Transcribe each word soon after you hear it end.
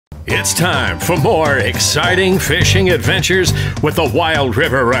It's time for more exciting fishing adventures with the Wild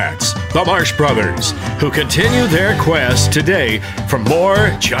River Rats, the Marsh Brothers, who continue their quest today for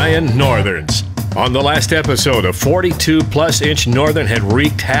more giant northerns. On the last episode, a 42-plus inch northern had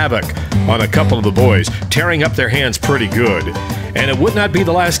wreaked havoc on a couple of the boys, tearing up their hands pretty good. And it would not be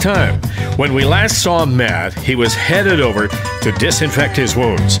the last time. When we last saw Matt, he was headed over to disinfect his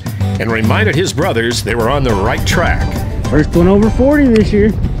wounds and reminded his brothers they were on the right track. First one over 40 this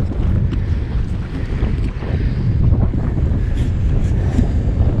year.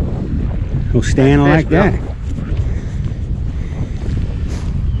 Go stand like that.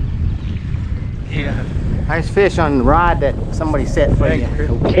 Yeah. Nice fish on the rod that somebody set for you.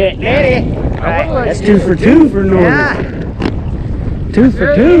 Cat Daddy. Right. That's 2 for 2 for northern. Yeah. 2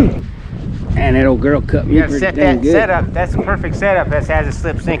 for 2. And that old girl cut me You gotta pretty set dang that good. setup. That's the perfect setup. That has a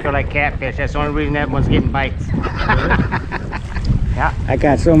slip sinker like catfish. That's the only reason that one's getting bites. Yeah. I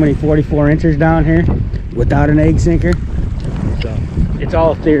got so many 44 inchers down here without an egg sinker. So it's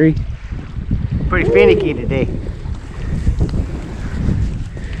all theory. Pretty finicky today.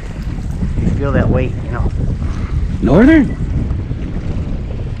 You feel that weight, you know. Northern?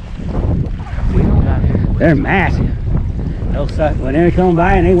 They're massive. They'll suck. When they come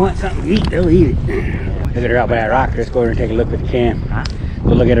by and they want something to eat, they'll eat it. Look at her out by that rock. Let's go over and take a look with the cam. Huh? Go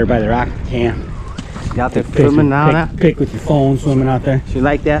look at her by the rock with the cam. You out there swimming now? Pick with your phone, swimming out there. She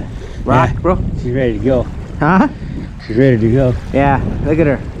like that rock, Yeah. bro? She's ready to go. Huh? She's ready to go. Yeah, look at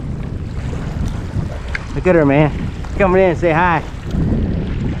her. Look at her, man. Coming in and say hi.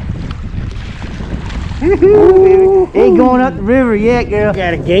 Ain't going up the river yet, girl. We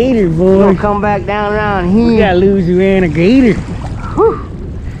got a gator, boy. Gonna come back down around here. We got a Louisiana gator. Whew.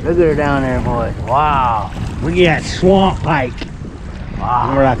 Look at her down there, boy. Wow. We got swamp pike.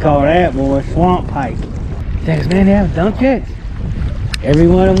 Wow. What I call that, boy, swamp pike. Thanks, man, they haven't dumped yet. Every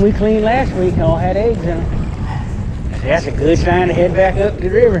one of them we cleaned last week all had eggs in them. That's a good sign to head back up the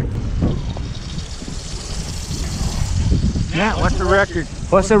river. Matt, what's the record?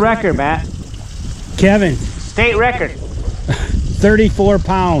 What's the record, Matt? Kevin, State record. 34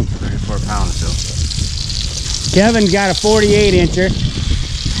 pounds. 34 pounds, so. Kevin's got a 48 incher.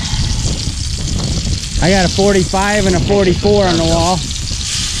 I got a 45 and a 44 on the wall. I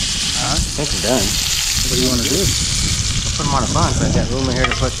think we're done. What do you want to do? I'll put them on a bunch. I've got room in here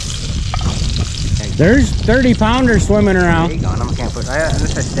to put. There's 30 pounders swimming around. Egg on them. I can't put.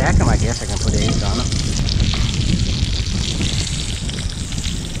 Unless I stack them, I guess I can put eggs on them.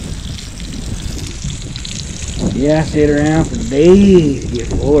 Yeah, I sit around for days to get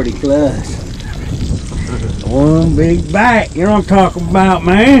 40 plus. One big bite, you know what I'm talking about,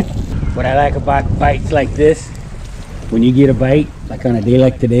 man. What I like about bites like this, when you get a bite, like on a day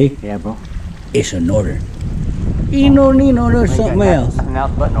like today, Yeah, bro. it's a northern. You don't need no there's something else. Nothing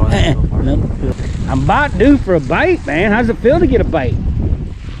else but northern. Nope. I'm about due for a bite, man. How's it feel to get a bite?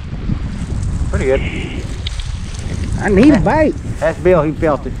 Pretty good. I need a bite. That's Bill. He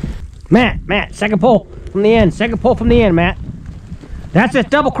felt it. Matt, second pull from the end. Second pull from the end, Matt. That's it,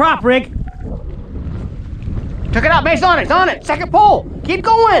 double crop rig. Took it out, Mace, on it. It's on it. Second pull. Keep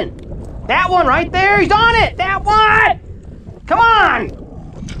going. That one right there. He's on it. That one. Come on.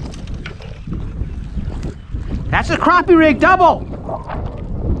 That's a crappie rig double.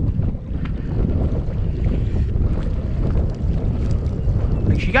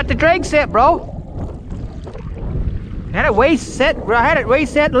 Make sure you got the drag set, bro. Had it waist set. I had it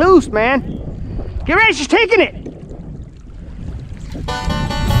waist set loose, man. Get ready. She's taking it.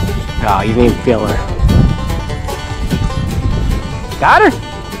 Oh, you didn't even feel her. Got her?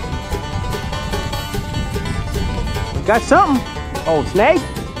 We got something. Oh, snake?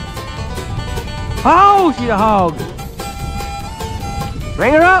 Oh, she's a hog.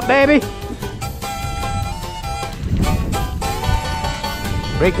 Bring her up, baby.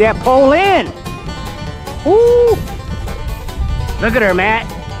 Break that pole in. Woo! Look at her, Matt.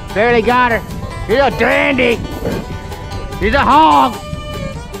 Barely got her. She's a dandy. She's a hog.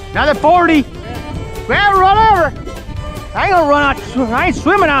 Another 40. Grab her, run over. I ain't gonna run out. I ain't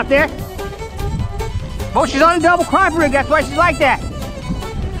swimming out there. Oh, she's on a double crappie rig. That's why she's like that.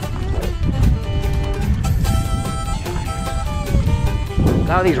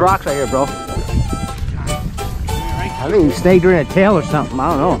 Got all these rocks right here, bro. I think you snagged her in a tail or something.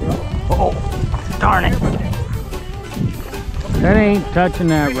 I don't know. Oh, darn it. That ain't touching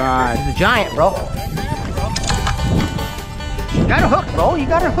that rod. She's a giant, bro. You got her hooked, bro. You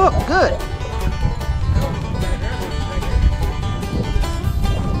got her hooked. Good.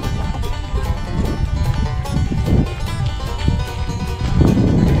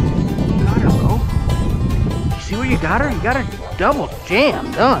 Got her, bro. You see where you got got her? You got her? Double jam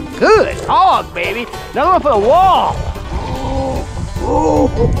done. Good hog, baby. Another one for the wall.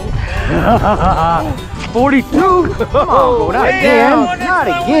 42. Come on, bro. Not again. Not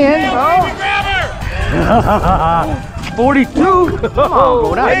again, bro. 42. Come on,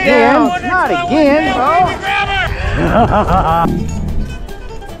 bro. Not again. Not again, bro.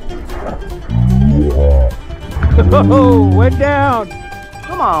 Oh, went down.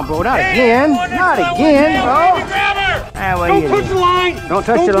 Come on, bro. Not again. Not again, bro. Don't touch the line. Don't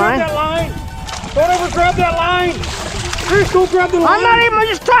touch the line? Don't grab that line. Don't ever grab that line. Chris, don't grab the line. I'm not even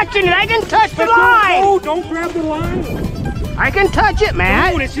just touching it. I can touch the line. No, don't grab the line. I can touch it,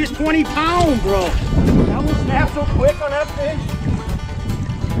 man. Dude, it's just 20 pounds, bro. That will snap so quick on that fish.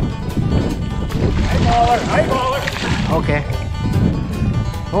 Hey, baller. Okay.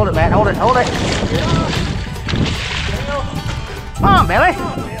 Hold it, man. Hold it. Hold it. Come on, Billy.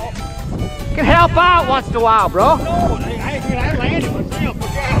 Can help out once in a while, bro. No, I landed myself.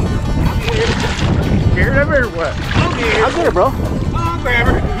 Here, over what? I'll get her, bro. I'll grab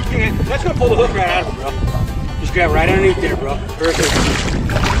her. You can. That's gonna pull the hook right out of her, bro. Just grab right underneath there, bro. Perfect.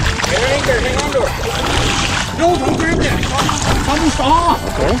 Right underneath there. Hang on to her. No, don't grab that. It's almost off.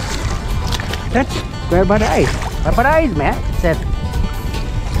 Okay. That's grab by the eyes. Right by the eyes, man. Said.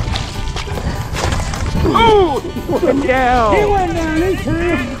 Oh! He went down. He went down this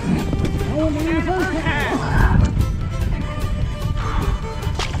time. I went down the first time.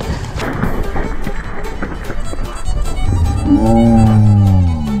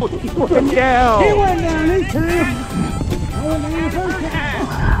 He went down. He went down this time. I went down the first time.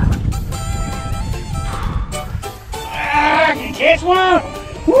 I can catch one.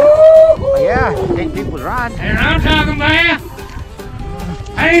 Woo! Oh, yeah, take people's rod. And I'm talking about.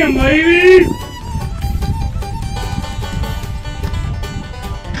 Damn, baby.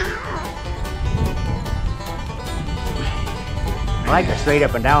 I like it straight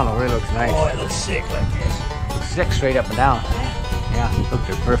up and down. It really looks nice. Oh, it looks sick like this. Looks sick straight up and down. Yeah, he hooked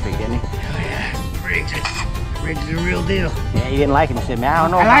her perfect, didn't he? Oh, yeah. Riggs it. Riggs is the real deal. Yeah, you didn't like him. You said, man, I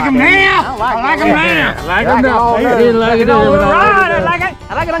don't know. I like him now. I like him now. I like him now. I didn't like it on the rod. I like it.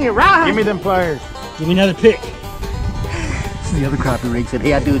 I like it on your rod. Give me them pliers. Give me another pick. This is the other crappie rig. Said,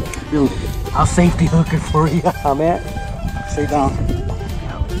 hey, I'll safety hook it for you. Oh, man. Stay down.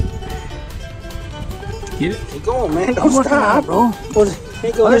 Get it. Keep going, man. Don't stop, bro. Oh,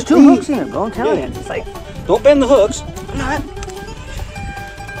 there's two hooks in it, bro. I'm telling you. It's like, don't bend the hooks. I'm not.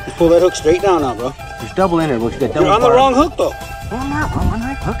 Just pull that hook straight down now, bro. there's double in there, bro. You got double. You're on the wrong hook, though. Oh, I'm not. I'm on the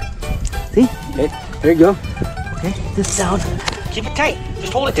right hook. See? There you go. Okay, this down. Keep it tight.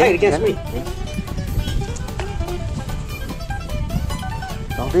 Just hold it tight against me.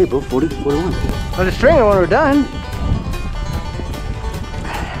 All day, bro. 40, 41. Well, the stringer when we're done.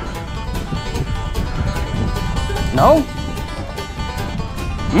 No?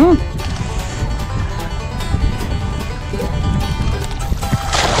 Hmm?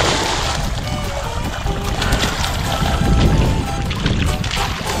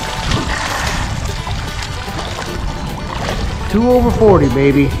 Two over 40,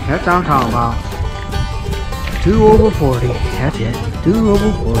 baby. That's what I'm talking about. 2 over 40. That's it. 2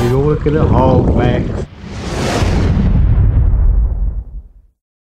 over 40. Go look at the hog back.